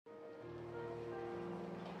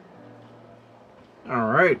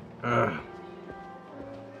Alright. Oh,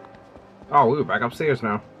 we're back upstairs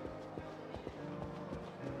now.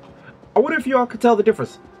 I wonder if y'all could tell the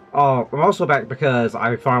difference. I'm also back because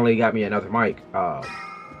I finally got me another mic.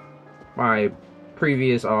 My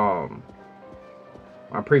previous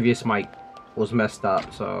mic was messed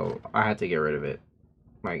up, so I had to get rid of it.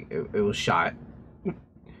 Like it was shot.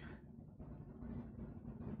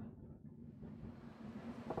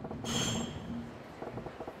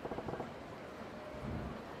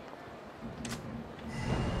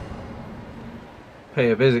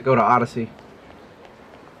 Pay a visit, go to Odyssey.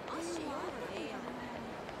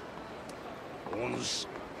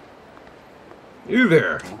 You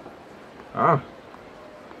there? Huh?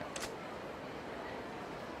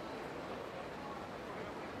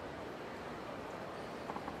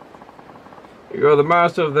 You're the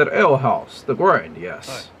master of that ale house, the grind,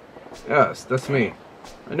 yes. Yes, that's me.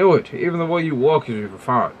 I knew it. Even the way you walk is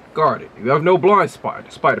refined. Guarded. You have no blind spot,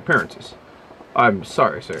 despite appearances. I'm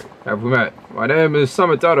sorry, sir. Have we met? My name is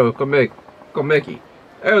Samitaro Komeki.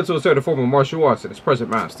 Heir to a certain form of martial arts and its present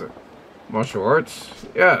master. Martial arts?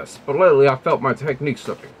 Yes, but lately I felt my technique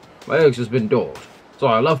slipping. My edge has been dulled, so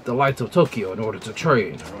I left the lights of Tokyo in order to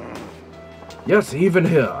train. Yes, even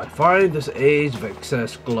here, I find this age of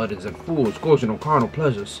excess gluttons and fools gorging on carnal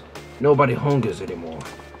pleasures. Nobody hungers anymore.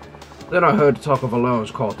 Then I heard talk of a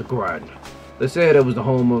lounge called the Grand. They said it was the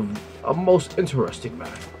home of a most interesting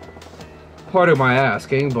man. Pardon my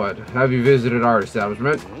asking, but have you visited our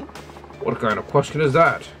establishment? What kind of question is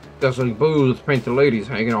that? Guzzling booze with painted ladies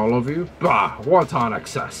hanging all over you? Bah, wanton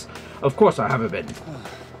excess. Of course I haven't been.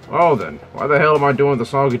 Well then, why the hell am I doing the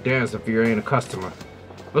song and dance if you ain't a customer?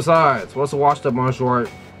 Besides, what's a washed-up martial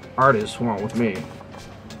artist want with me?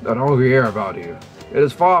 That hungry air about you. It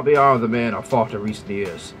is far beyond the man I fought in recent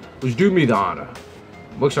years. Which do me the honor.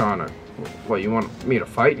 Which honor? What, you want me to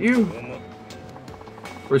fight you?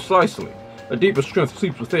 Precisely. A deeper strength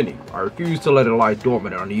sleeps within you. I refuse to let it lie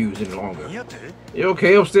dormant and unused any longer. You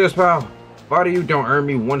okay upstairs, pal? Fighting you don't earn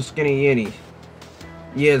me one skinny yenny.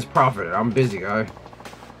 Year's profit. I'm busy, guy.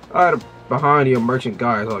 Hide behind your merchant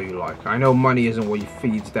guys all you like. I know money isn't what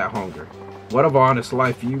feeds that hunger. Whatever honest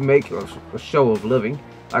life you make a show of living,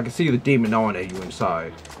 I can see the demon gnawing at you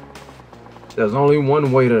inside. There's only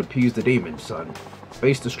one way to appease the demon, son.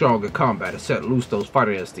 Face the strong in combat and set loose those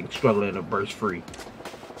fighter instincts struggling to burst free.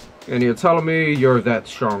 And you're telling me you're that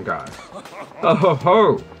strong guy? Oh ho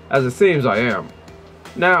ho! As it seems I am.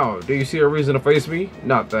 Now, do you see a reason to face me?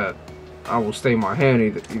 Not that I will stay my hand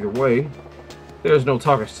either way. There's no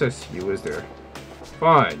talking sense to you, is there?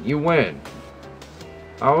 Fine, you win.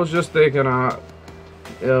 I was just thinking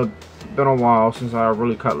it's been a while since I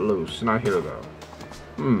really cut loose. Not here though.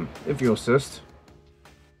 If you insist.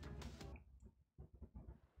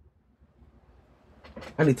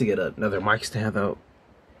 I need to get another mic stand though.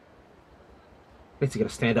 I need to get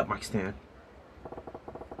a stand-up mic stand.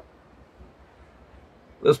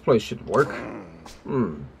 This place should work.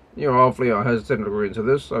 You're awfully hesitant to agree into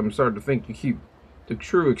this. I'm starting to think you keep the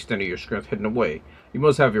true extent of your strength hidden away. You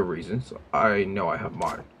must have your reasons. I know I have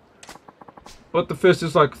mine. But the fist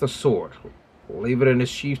is like the sword. Leave it in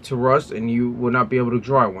its sheath to rust, and you will not be able to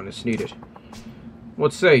draw it when it's needed.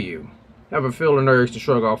 What say you? Have a feeling urge to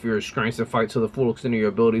shrug off your restraints and fight to the full extent of your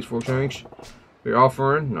abilities for a change? If you're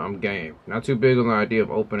offering, I'm game. Not too big on the idea of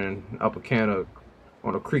opening up a can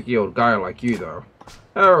on a creaky old guy like you, though.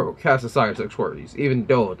 Oh, cast aside such worries. Even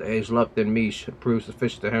though the age left in me should prove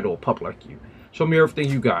sufficient to handle a pup like you. Show me everything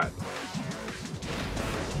you got.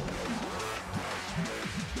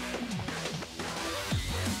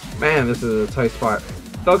 Man, this is a tight spot.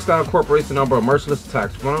 Thug style incorporates a number of merciless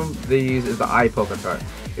attacks. One of these is the eye poke attack.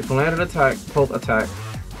 If you land an poke attack,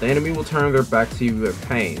 the enemy will turn their back to you in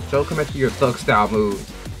pain. So commit to your thug style moves.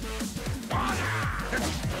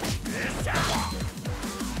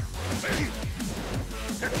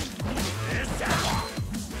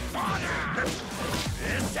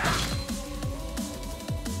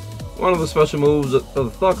 One of the special moves of the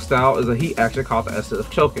Thug style is a heat action called the Essence of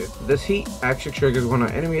Choking. This heat action triggers when an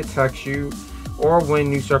enemy attacks you or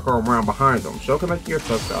when you circle around behind them. Show connect to your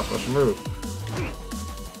Thug style special move.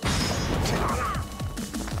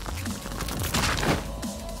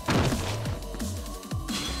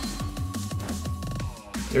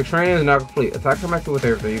 Your training is now complete. Attack connected with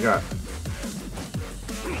everything you got.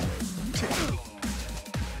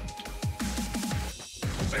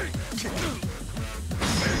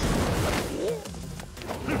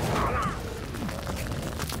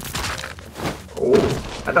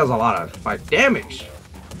 That does a lot of like damage.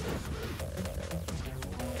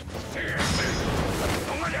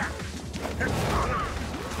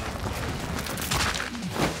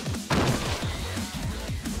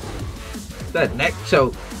 That neck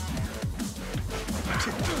choke.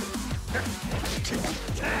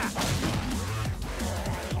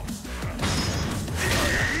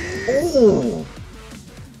 Oh,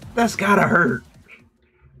 that's gotta hurt.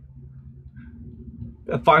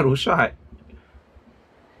 That final shot.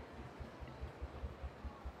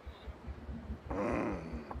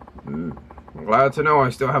 I'm glad to know I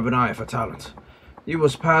still have an eye for talent. You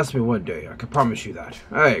must pass me one day, I can promise you that.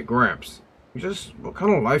 Hey, Gramps, just what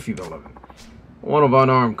kind of life you been living? One of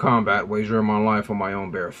unarmed combat, wagering my life on my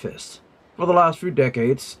own bare fist. For the last few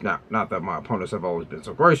decades, not that my opponents have always been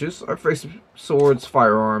so gracious, I've faced swords,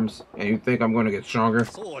 firearms, and you think I'm going to get stronger?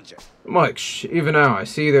 Mike, even now, I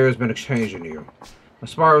see there has been a change in you. I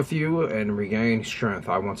spar with you and regain strength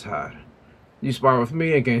I once had. You spar with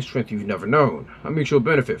me and gain strength you've never known. A mutual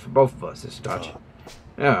benefit for both of us, isn't it?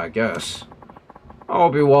 Yeah, I guess. I'll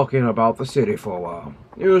be walking about the city for a while.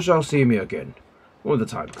 You shall see me again, when the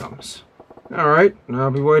time comes. Alright,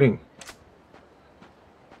 I'll be waiting.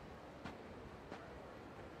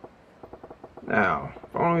 Now,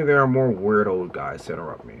 if only there are more weird old guys to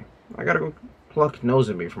interrupt me. I gotta go pluck nose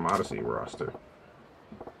at me from Odyssey roster.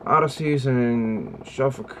 Odyssey's in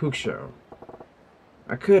Shofukusho.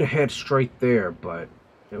 I could head straight there, but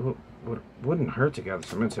it wouldn't hurt to gather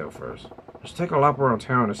some intel first. Just take a lap around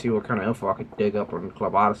town and see what kind of info I could dig up on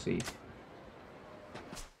Club Odyssey.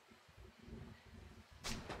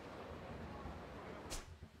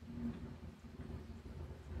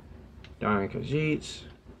 Dying Khajiits.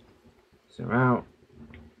 Zoom out.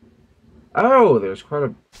 Oh, there's quite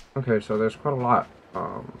a... Okay, so there's quite a lot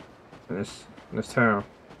in this town.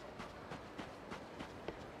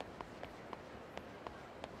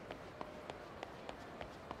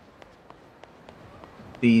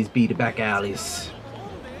 These be the back alleys.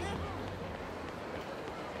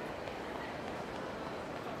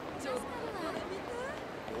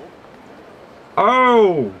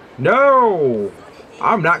 Oh, no!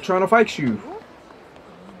 I'm not trying to fight you.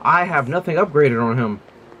 I have nothing upgraded on him.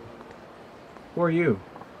 Who are you?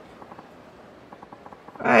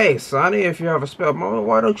 Hey, Sonny, if you have a spare moment,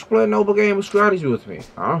 why don't you play a noble game of strategy with me?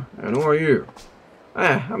 Huh? And who are you?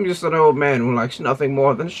 I'm just an old man who likes nothing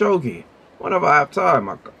more than shogi. Whenever I have time,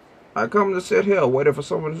 I come to sit here waiting for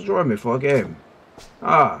someone to join me for a game.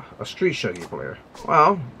 Ah, a street shogi player.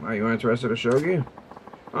 Well, are you interested in shogi?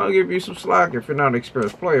 I'll give you some slack if you're not an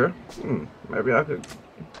experienced player. Maybe I could...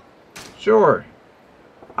 Sure.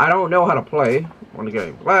 I don't know how to play on the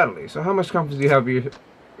game, gladly. So how much confidence do you have? You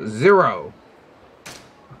 0.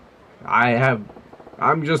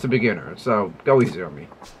 I'm just a beginner, so go easy on me.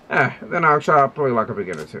 Then I'll try to play like a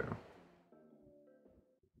beginner too.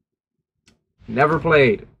 Never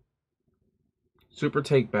played. Super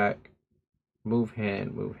take back. Move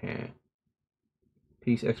hand, move hand.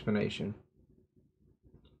 Piece explanation.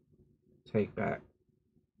 Take back.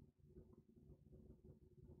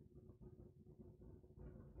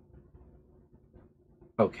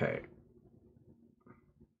 Okay.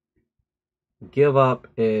 Give up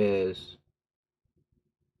is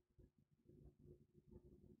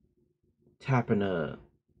tapping the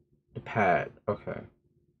pad. Okay.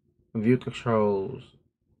 View controls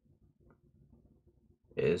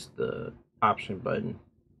is the option button.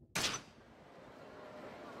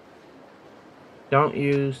 Don't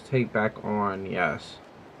use take back on, yes.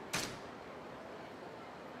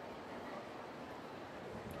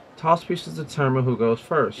 Toss pieces determine who goes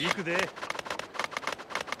first.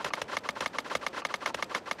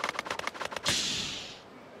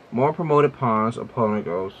 More promoted pawns, opponent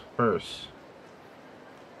goes first.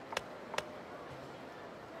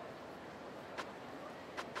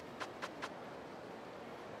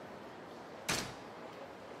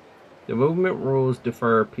 The movement rules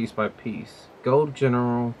differ piece by piece. Gold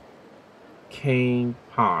general, king,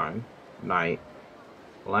 pawn, knight,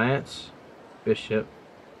 lance, bishop,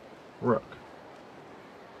 rook.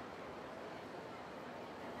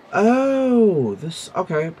 Oh, this,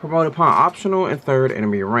 okay. Promoted pawn, optional in 3rd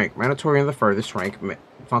enemy rank. Mandatory in the furthest rank,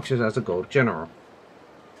 functions as a gold general.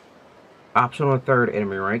 Optional in 3rd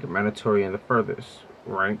enemy rank, mandatory in the furthest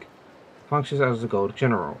rank, functions as a gold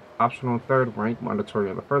general. Optional in 3rd rank,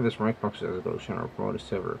 mandatory in the furthest rank, functions as a gold general. Promoted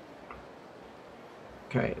silver.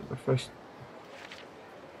 Okay, the first.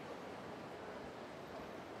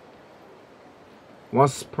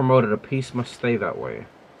 Once promoted, a piece must stay that way.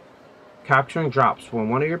 Capturing drops. When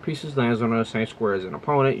one of your pieces lands on the same square as an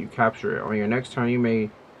opponent, you capture it. On your next turn, you may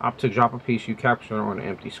opt to drop a piece you capture on an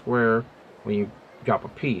empty square. When you drop a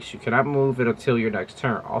piece, you cannot move it until your next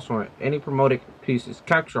turn. Also, any promoted pieces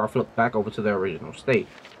captured are flipped back over to their original state.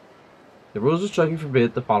 The rules of checking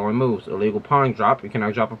forbid the following moves. Illegal pawn drop. You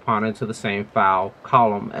cannot drop a pawn into the same file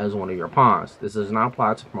column as one of your pawns. This does not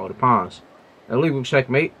apply to promoted pawns. Illegal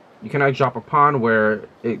checkmate. You cannot drop a pawn where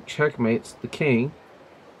it checkmates the king.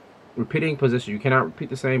 Repeating position. You cannot repeat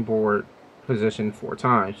the same board position 4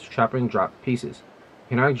 times. Trapping drop pieces.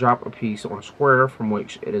 You cannot drop a piece on a square from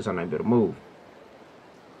which it is unable to move.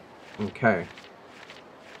 Okay.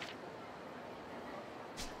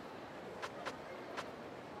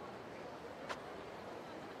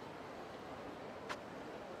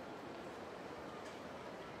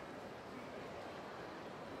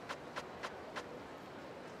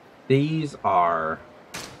 These are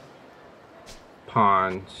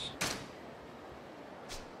pawns.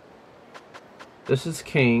 This is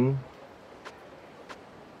king.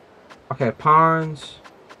 Okay, pawns,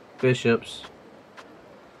 bishops,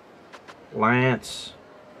 lance,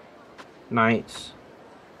 knights,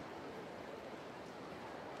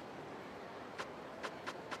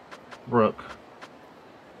 rook.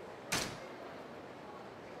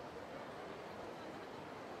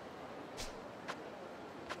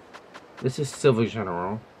 This is silver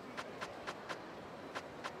general.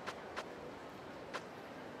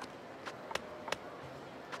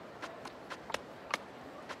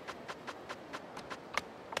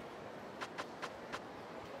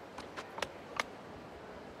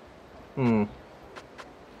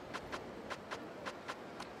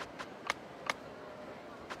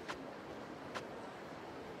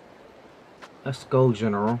 Let's go,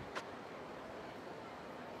 general.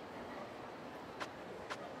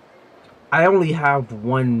 I only have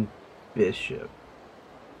 1 bishop.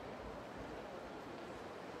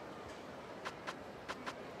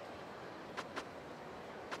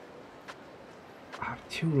 I have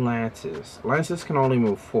 2 lances. Lances can only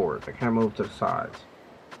move forward. They can't move to the sides.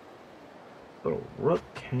 But a rook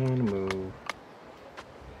can move.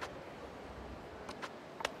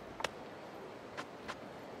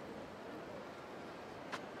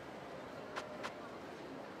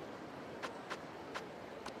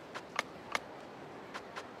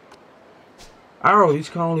 Oh, these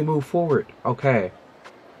can only move forward. Okay.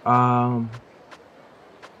 I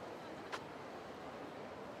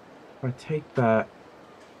take that.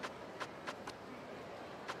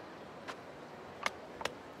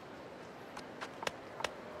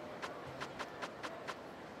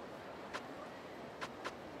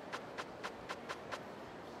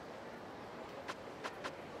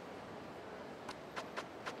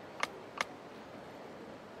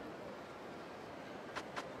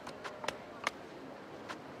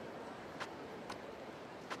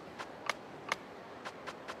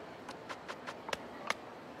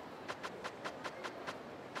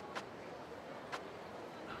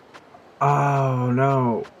 Oh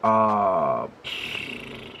no.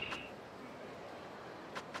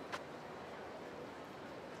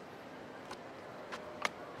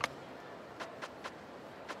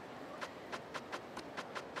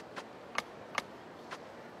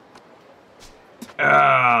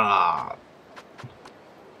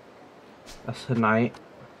 That's a knight.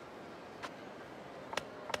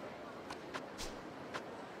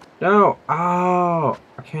 No. Oh,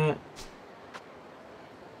 I can't.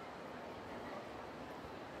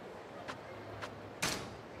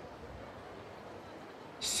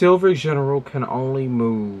 Silver general can only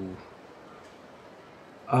move.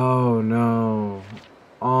 Oh no.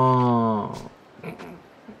 Oh.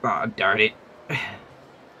 Ah, darn it.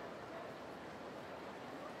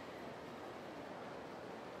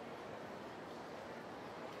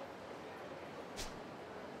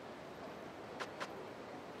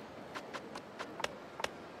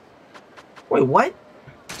 Wait, what?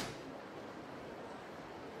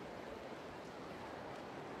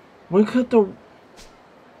 When could the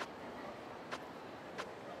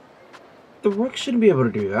rook shouldn't be able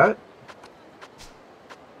to do that?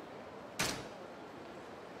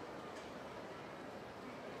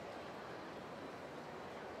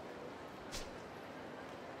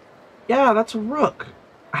 Yeah, that's a rook.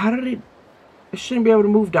 How did it shouldn't be able to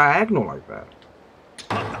move diagonal like that?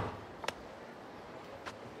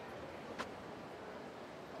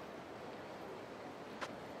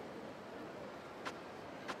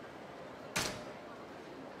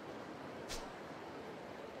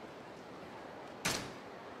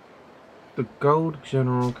 The gold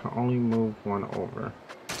general can only move 1 over.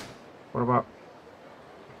 What about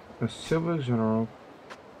the silver general?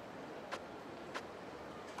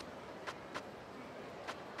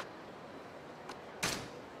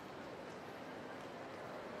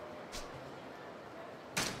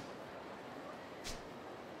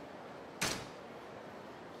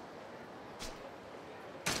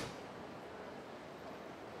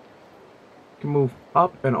 can move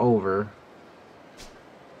up and over.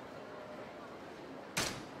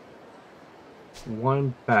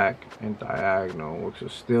 One back and diagonal, which will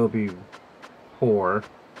still be poor.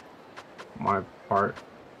 My part.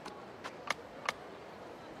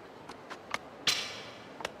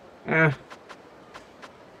 Eh.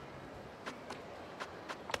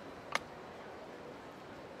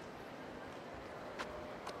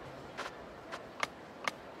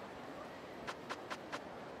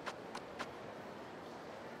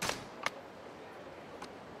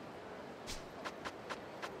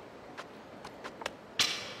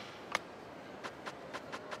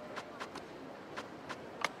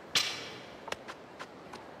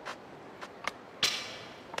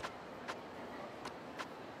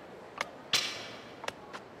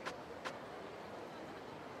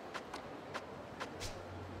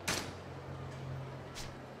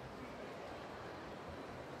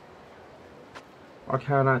 Why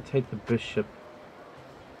can't I take the bishop?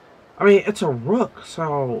 I mean, it's a rook,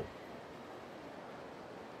 so...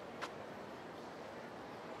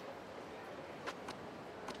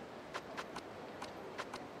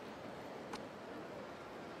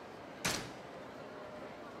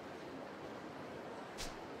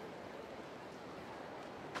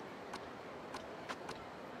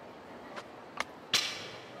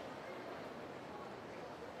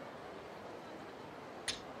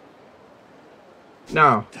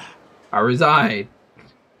 No, I resign.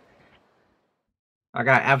 I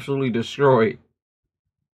got absolutely destroyed.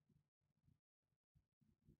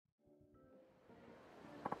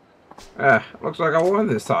 Looks like I won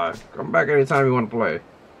this time. Come back anytime you want to play.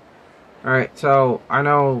 Alright, so I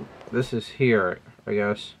know this is here, I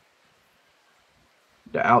guess.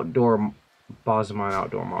 The outdoor Bosman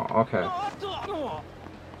outdoor mall. Okay.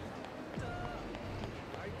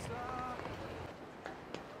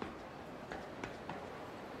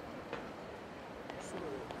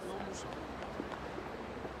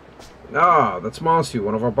 Ah, that's Matsu,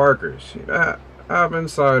 one of our barkers. I have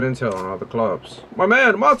inside intel on all the clubs. My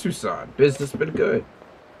man, Matsu-san. Business been good.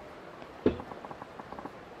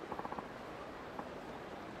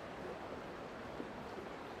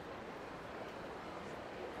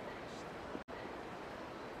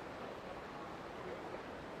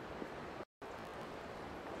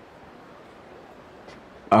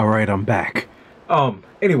 Alright, I'm back.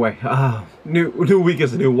 Anyway, new week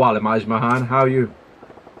is a new wallet, Majima-han. How are you?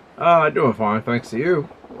 Doing fine, thanks to you.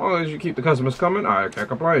 As long as you keep the customers coming, I can't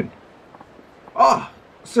complain.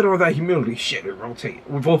 Sit on that humility shit and rotate.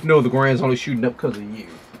 We both know the Grand's only shooting up because of you.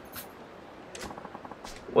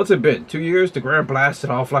 What's it been? 2 years? The Grand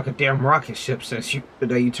blasted off like a damn rocket ship since the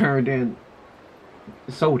day you turned in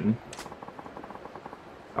Soden.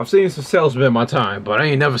 I've seen some salesmen in my time, but I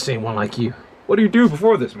ain't never seen one like you. What do you do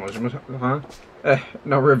before this, huh?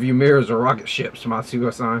 No rearview mirrors or rocket ships,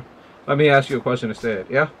 Matsuo-san. Let me ask you a question instead.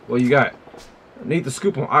 Yeah? What you got? I need the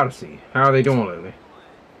scoop on Odyssey. How are they doing lately?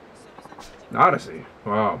 Odyssey?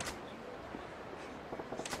 Wow.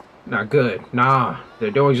 Not good. Nah, they're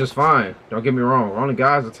doing just fine. Don't get me wrong. We're only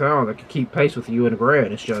guys in town that can keep pace with you and the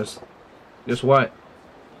Grand. It's just what?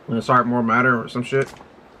 When it's art more matter or some shit?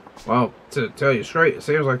 Well, to tell you straight, it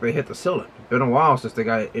seems like they hit the ceiling. It's been a while since they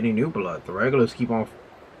got any new blood. The regulars keep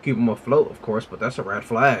them afloat, of course, but that's a red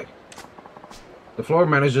flag. The floor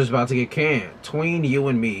manager's about to get canned. Tween you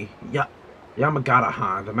and me,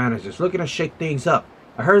 Yamagata-han, the manager's looking to shake things up.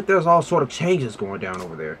 I heard there's all sort of changes going down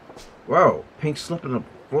over there. Whoa, Pink slipping the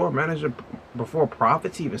floor manager before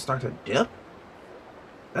profits even start to dip?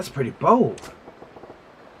 That's pretty bold.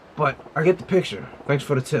 But I get the picture. Thanks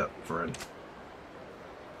for the tip, friend.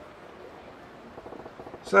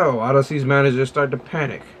 So, Odyssey's managers start to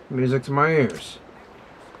panic. Music to my ears.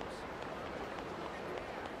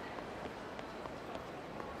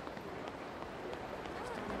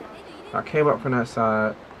 I came up from that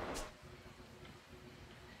side.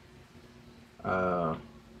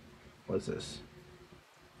 What's this?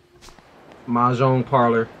 Mahjong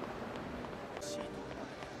parlor.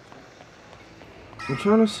 I'm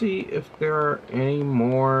trying to see if there are any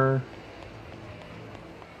more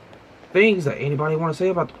things that anybody want to say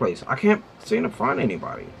about the place. I can't seem to find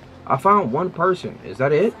anybody. I found one person. Is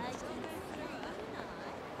that it?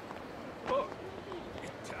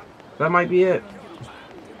 That might be it.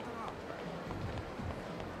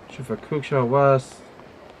 Shifukucho West.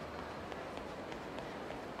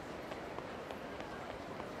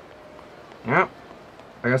 Yep.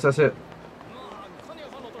 I guess that's it.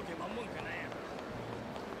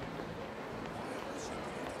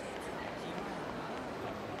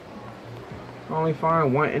 Only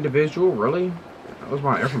find one individual? Really? That was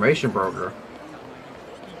my information broker.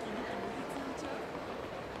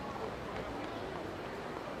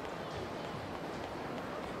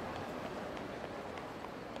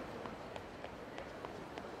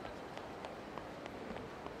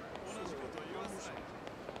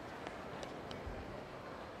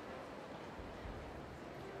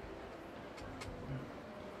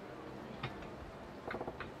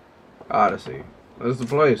 Odyssey. That's the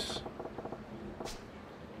place.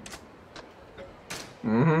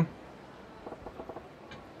 Mm-hmm.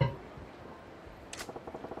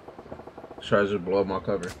 Try to just blow up my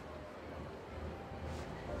cover.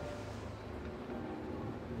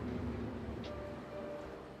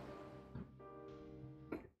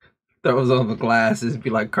 That was on the glasses. Be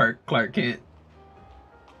like Clark Kent.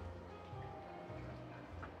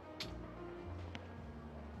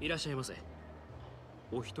 いらっしゃいませ。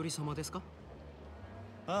お一人様ですか？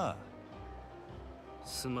ああ。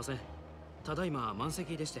すみません。ただいま満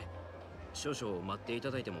席でして、少々待っていた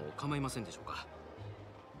だいても構いませんでしょうか。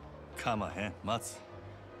かまへん、待つ。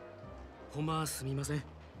ほんますみません。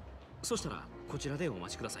そしたらこちらでお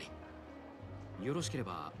待ちください。よろしけれ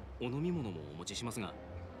ばお飲み物もお持ちしますが。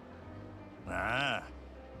ああ、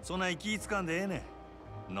そんな気ぃつかんでええね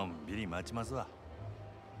ん。のんびり待ちますわ。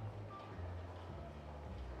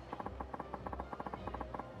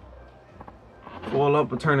Full up,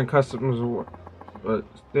 but turning customers away. But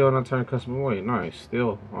still not turning customers away. Nice.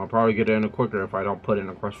 Still, I'll probably get it in quicker if I don't put in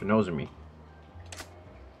a crush for nosing me.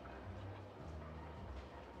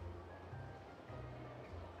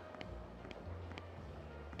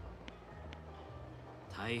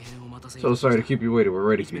 So sorry to keep you waiting. We're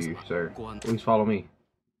ready for you, sir. Please follow me.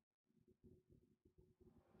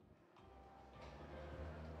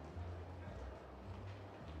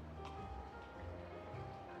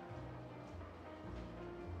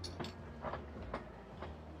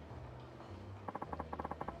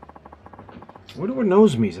 Where do our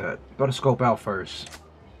nose me's at? Gotta scope out first.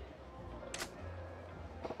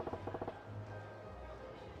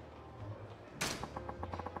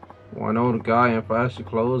 One old guy in flashy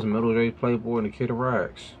clothes, middle-aged playboy, and a kid of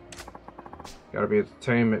rags. Gotta be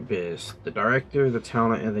entertainment biz. The director, the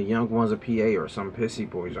talent, and the young one's a PA or some pissy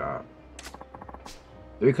boy job.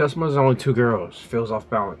 3 customers, only 2 girls. Feels off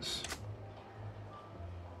balance.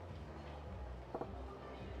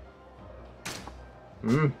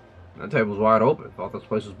 That table's wide open. Thought this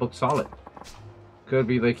place was booked solid. Could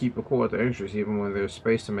be they keep a cool at the entrance even when there's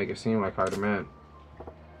space to make it seem like high demand.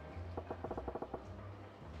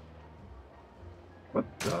 What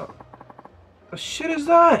the shit is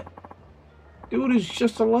that? Dude is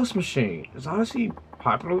just a lust machine. Is Odyssey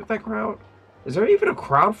popular with that crowd? Is there even a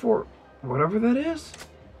crowd for whatever that is?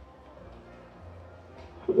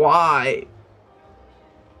 Why?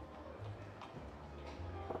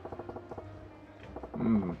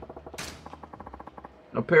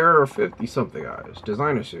 A pair of 50-something guys.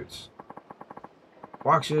 Designer suits.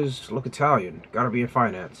 Watches look Italian. Gotta be in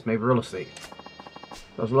finance. Maybe real estate.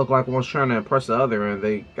 Does look like one's trying to impress the other and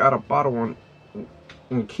they got a bottle on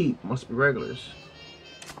keep. Must be regulars.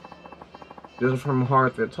 Judging from how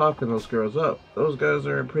hard they're talking those girls up. Those guys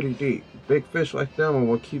are in pretty deep. Big fish like them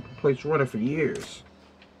will keep a place running for years.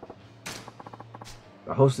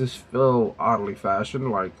 The hostess feel oddly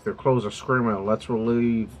fashioned, like their clothes are screaming, let's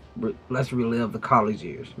relive the college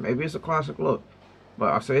years. Maybe it's a classic look,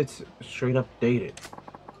 but I say it's straight up dated.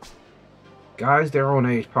 Guys their own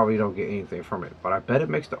age probably don't get anything from it, but I bet it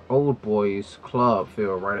makes the old boys club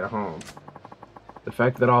feel right at home. The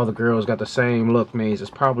fact that all the girls got the same look means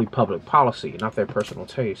it's probably public policy, not their personal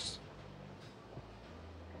taste.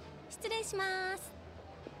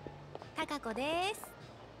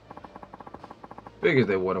 Figures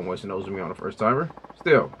they wouldn't wish to nose me on the first timer.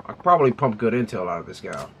 Still, I could probably pump good intel out of this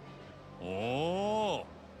gal. Oh,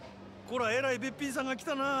 こらえらいべっぴんさんが来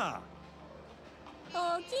たな。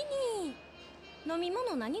おおきに。飲み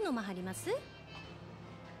物何飲まはります？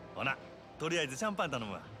ほな、とりあえずシャンパン頼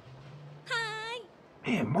むわ。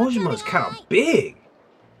Man, Mojima's kind of big.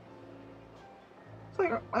 It's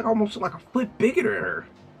like almost like a foot bigger than her.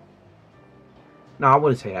 No, I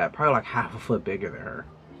wouldn't say that. Probably like half a foot bigger than her.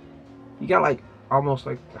 You got like almost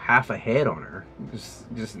like half a head on her.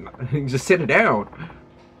 Just sit it down.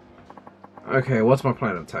 Okay, what's my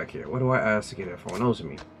plan of attack here? What do I ask to get info? Knows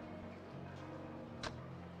me.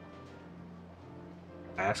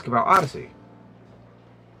 Ask about Odyssey.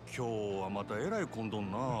 今日はまたえらい混んど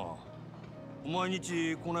んな。毎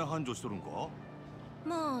日こない繁盛しとるんか？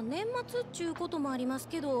まあ年末っちゅうこともあります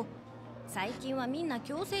けど、最近はみんな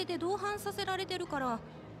強制で同伴させられてるから、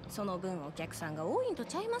その分お客さんが多いんと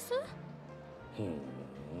ちゃいます？ほう、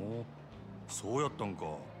そうやったんか。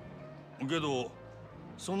けど、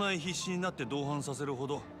そない必死になって同伴させるほ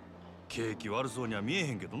ど景気悪そうには見え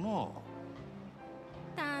へんけどな。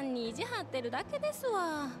単に意地張ってるだけです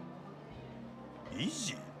わ。意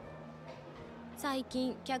地？最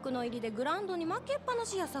近客の入りでグラウンドに負けっぱな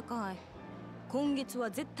しやさかい。今月は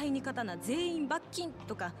絶対に勝たな全員罰金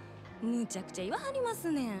とかむちゃくちゃ言わはりま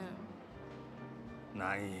すねん。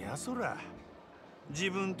なんやそら。自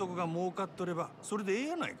分とこが儲かっとればそれでええ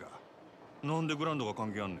やないか。なんでグランドが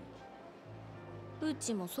関係あんねん。う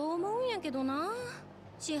ちもそう思うんやけどな。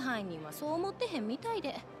支配人はそう思ってへんみたい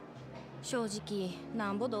で。正直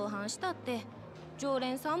なんぼ同伴したって常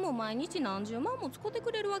連さんも毎日何十万も使って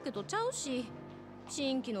くれるわけとちゃうし、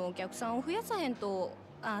新規のお客さんを増やさへんと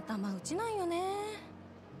頭打ちなんよね。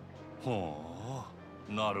ほ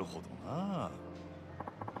う、なるほどな。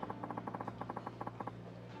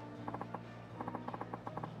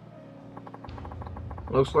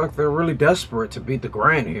Looks like they're really desperate to beat the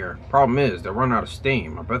grind here. Problem is, they're running out of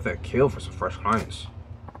steam. I bet they'll kill for some fresh clients.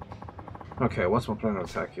 Okay, what's my plan of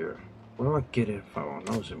attack here? Where do I get it if I don't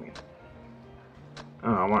know me? Oh,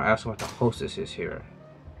 I want to ask what the hostess is here.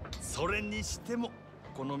 それにしても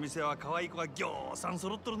この店は可愛い子がぎょうさん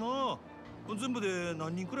揃っとるの。全部で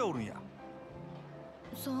何人くらいおるんや。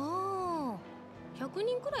さあ、100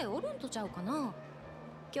人くらいおるんとちゃうかな。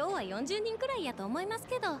今日は40人くらいやと思います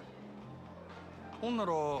けど。ほんな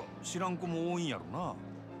ら知らん子も多いんやろな。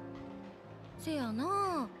せや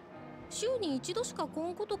な。週に一度しか来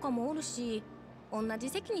ん子とかもおるし、同じ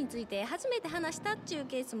席について初めて話したっちゅう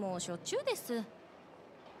ケースもしょっちゅうです。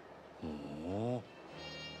ほ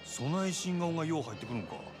う、そない新顔がよう入ってくるん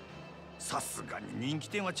か。さすがに人気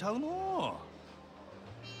店はちゃうの。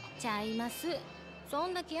ちゃいます。そ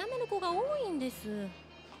んだけ辞める子が多いんです。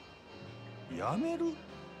やめる？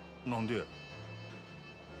なんで？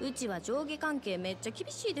うちは上下関係めっちゃ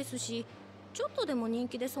厳しいですし、ちょっとでも人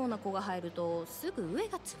気出そうな子が入るとすぐ上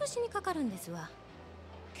が潰しにかかるんですわ。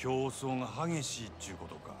競争が激しいっちゅうこ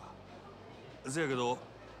とか。せやけど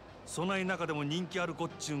そない中でも人気ある子っ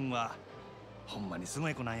ちゅうんはほんまにすご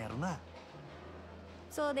い子なんやろな。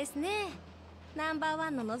そうですね。ナンバーワ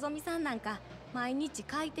ンののぞみさんなんか毎日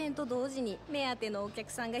開店と同時に目当てのお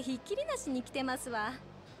客さんがひっきりなしに来てますわ。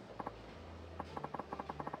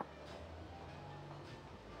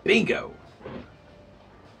Bingo!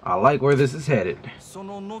 I like where this is headed. そ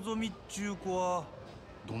ののぞみっちゅう子は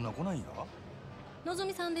どんな子なんや？のぞ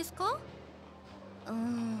みさんですか？ほ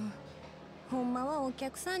んまはお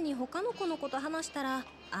客さんに他の子のこと話したら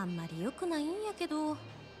あんまり良くないんやけど、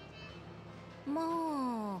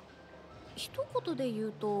まあ一言で言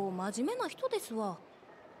うと真面目な人ですわ。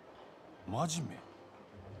真面目？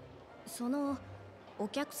そのお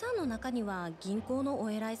客さんの中には銀行のお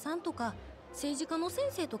偉いさんとか政治家の先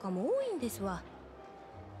生とかも多いんですわ。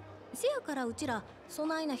せやからうちらそ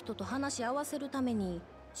ないな人と話し合わせるために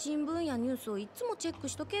新聞やニュースをいつもチェック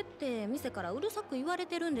しとけって店からうるさく言われ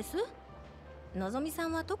てるんです。のぞみさ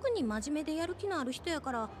んは特に真面目でやる気のある人や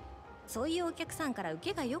から、そういうお客さんから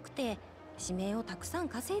受けが良くて指名をたくさん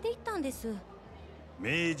稼いでいったんです。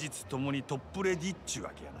名実ともにトップレディっちゅう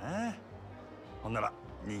わけやな。ほんなら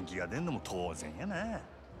人気が出んのも当然やな。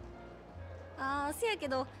せやけ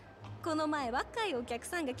どこの前若いお客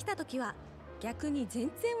さんが来た時は逆に全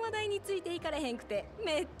然話題についていかれへんくて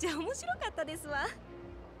めっちゃ面白かったですわ。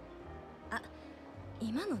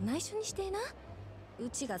今の内緒にしてな。う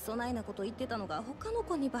ちがそないなこと言ってたのが他の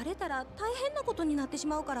子にバレたら大変なことになってし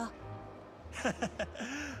まうから。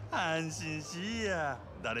安心しいや。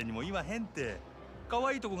誰にも言わへんって。可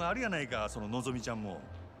愛いとこがあるやないか、そののぞみちゃんも。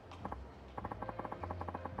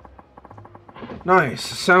Nice.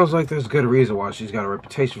 Sounds like there's good reason why she's got a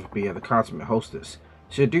reputation for being the consummate hostess.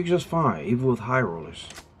 She'll do just fine, even with high rollers.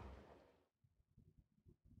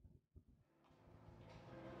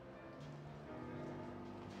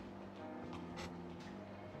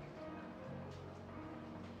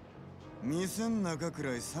 店ん中く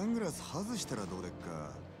らいサングラス外したらどうでっ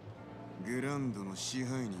か。グランドの支配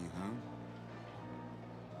人は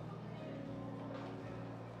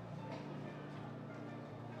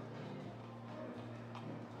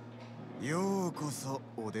ん。ようこそ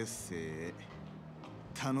オデッセイへ。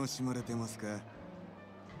楽しまれてますか？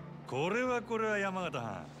これは山形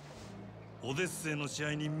藩。オデッセイの試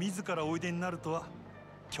合に自らおいでになるとは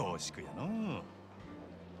恐縮やの。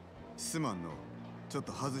すまんの。ちょっ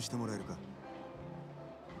と外してもらえるか。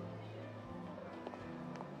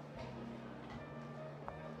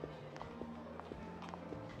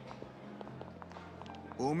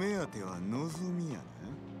お目当てはのぞみやな。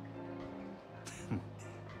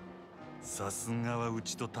さすがはう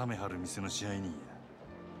ちとためはる店の支配人や。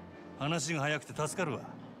話が早くて助かるわ。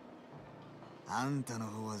あんたの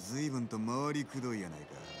方は随分と回りくどいやないか。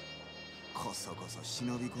こそこそ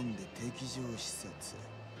忍び込んで敵情視察。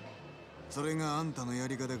それがあんたのや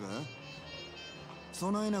り方か？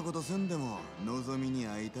そないなことせんでものぞみに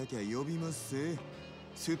会いたきゃ呼びますせ。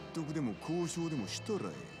説得でも交渉でもしたらえ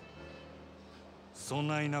え。そ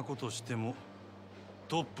ないなことしても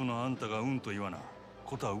トップのあんたがうんと言わな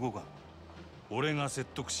ことは動かん。俺が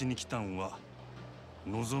説得しに来たんは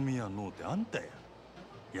望みやのうってあんたや、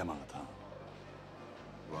山形。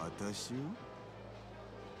私を？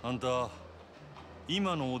あんた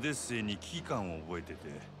今のオデッセイに危機感を覚えてて、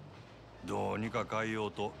どうにか変えよ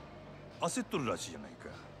うと焦っとるらしいじゃないか。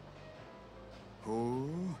ほ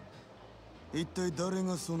う、一体誰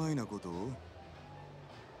がそないなことを？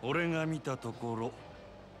俺が見たところ、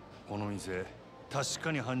この店確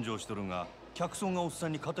かに繁盛しとるが、客層がおっさ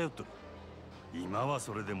んに偏っとる。今は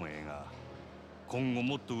それでもええが、今後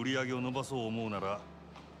もっと売り上げを伸ばそう思うなら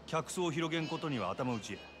客層を広げんことには頭打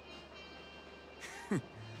ちや。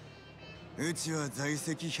うちは在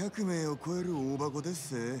籍100名を超える大箱で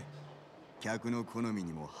すせ。客の好み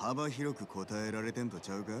にも幅広く応えられてんと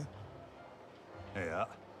ちゃうか？いや、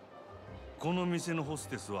この店のホス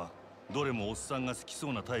テスはどれもおっさんが好きそ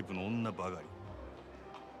うなタイプの女ばか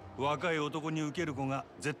り。若い男に受ける子が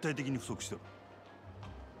絶対的に不足してる。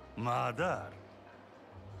まだある。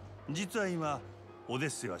実は今オデッ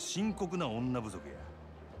セイは深刻な女不足や。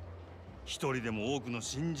一人でも多くの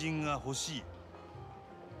新人が欲しい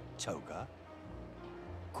ちゃうか？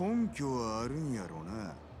根拠はあるんやろう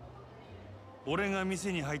な。俺が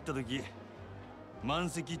店に入った時、満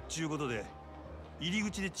席っちゅうことで入り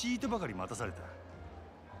口でチートばかり待たされた。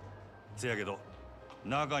せやけど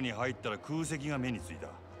中に入ったら空席が目についた。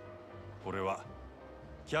これは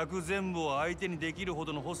客全部を相手にできるほ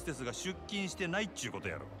どのホステスが出勤してないっちゅうこと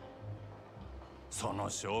やろ。その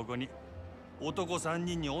証拠に男3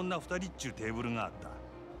人に女2人っちゅうテーブルがあった。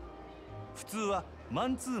普通はマ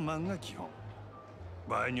ンツーマンが基本。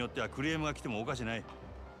場合によってはクレームが来てもおかしない。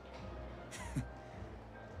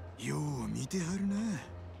よう見てはるな。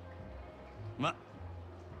ま、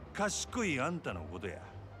賢いあんたのことや。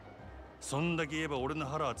そんだけ言えば俺の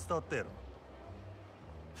腹は伝わったやろ。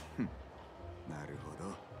なるほ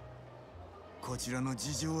ど。こちらの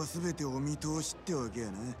事情は全てお見通しってわけ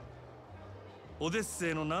やな。オデッ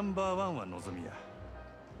セイのナンバーワンは望みや。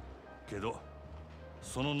けど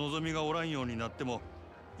その望みがおらんようになっても、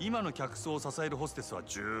今の客層を支えるホステスは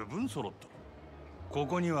十分揃っとる。こ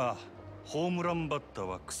こにはホームランバッター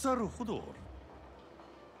は腐るほどおる。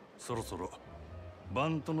そろそろバ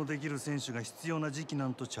ントのできる選手が必要な時期な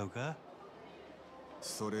んとちゃうか？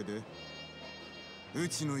それでう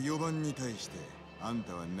ちの4番に対してあん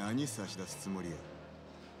たは何差し出すつもりや？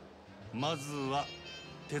まずは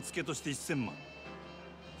手付けとして1000万。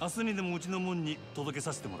明日にでもうちの門に届け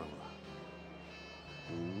させてもらうわ。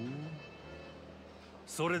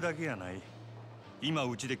それだけやない。今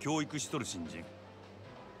うちで教育しとる新人、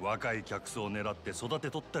若い客層を狙って育て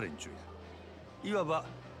とった連中や。いわば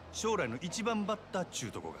将来の一番バッターっちゅ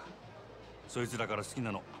うとこが。そいつらから好き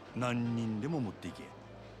なの何人でも持っていけ。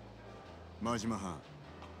真島藩、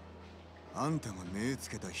あんたが目つ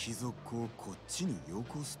けた秘族をこっちによ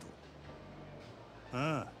こすと？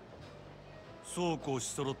ああ、そうこうし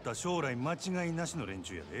揃った将来間違いなしの連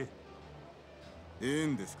中やで。ええ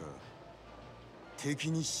んですか？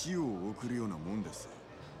敵に死を送るようなもんです。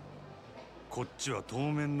こっちは当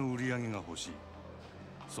面の売り上げが欲しい。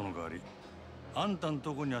その代わりあんたん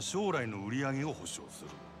とこには将来の売り上げを保証する。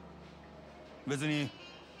別に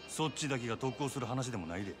そっちだけが得をする話でも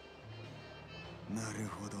ないで。なる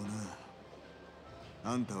ほど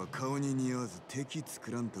な。あんたは顔に似合わず敵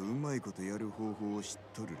作らんとうまいことやる方法を知っ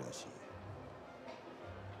とるらしい。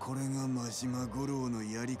これが真島五郎の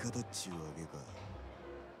やり方っちゅうわけか。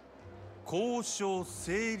交渉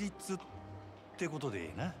成立ってことで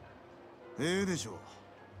ええな。ええでしょう。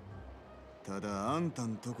ただあんた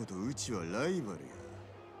んとことうちはライバルや。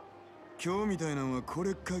今日みたいなんはこ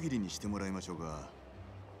れ限りにしてもらいましょうか。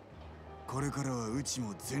これからはうち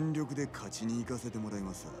も全力で勝ちに行かせてもらい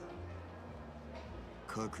ます。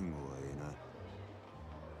覚悟はえ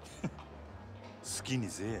えな。好きに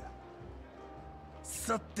せえや。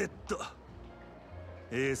さてと、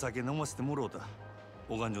ええ酒飲ませてもろうた。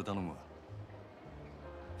お勘定頼むわ。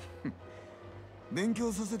勉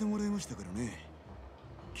強させてもらいましたからね。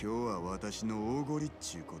今日は私のおごりっ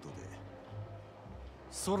ちゅうことで。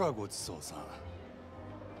そらごちそうさん。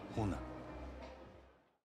ほな。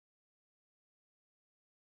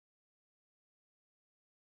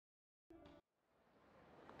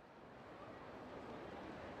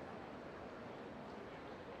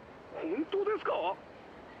本当ですか？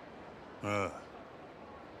あ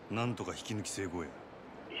あ、なんとか引き抜き成功や。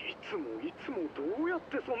いつもどうやっ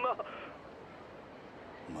てそんな。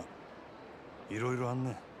ま、いろいろあん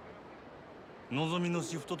ね。のぞみの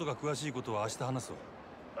シフトとか詳しいことは明日話す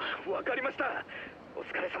わ。わかりました。お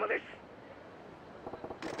疲れ様です。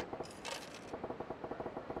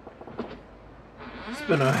It's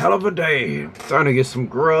been a hell of a day. Time to get some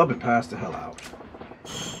grub and pass the hell out.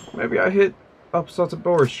 Maybe I hit up Sunset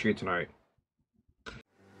Bower Street tonight.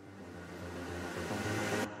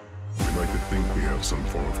 think we have some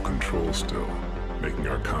form of control still, making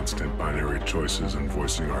our constant binary choices and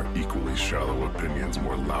voicing our equally shallow opinions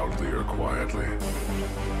more loudly or quietly.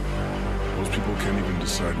 Most people can't even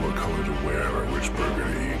decide what color to wear or which burger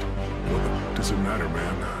to eat. What does it matter,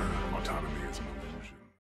 man?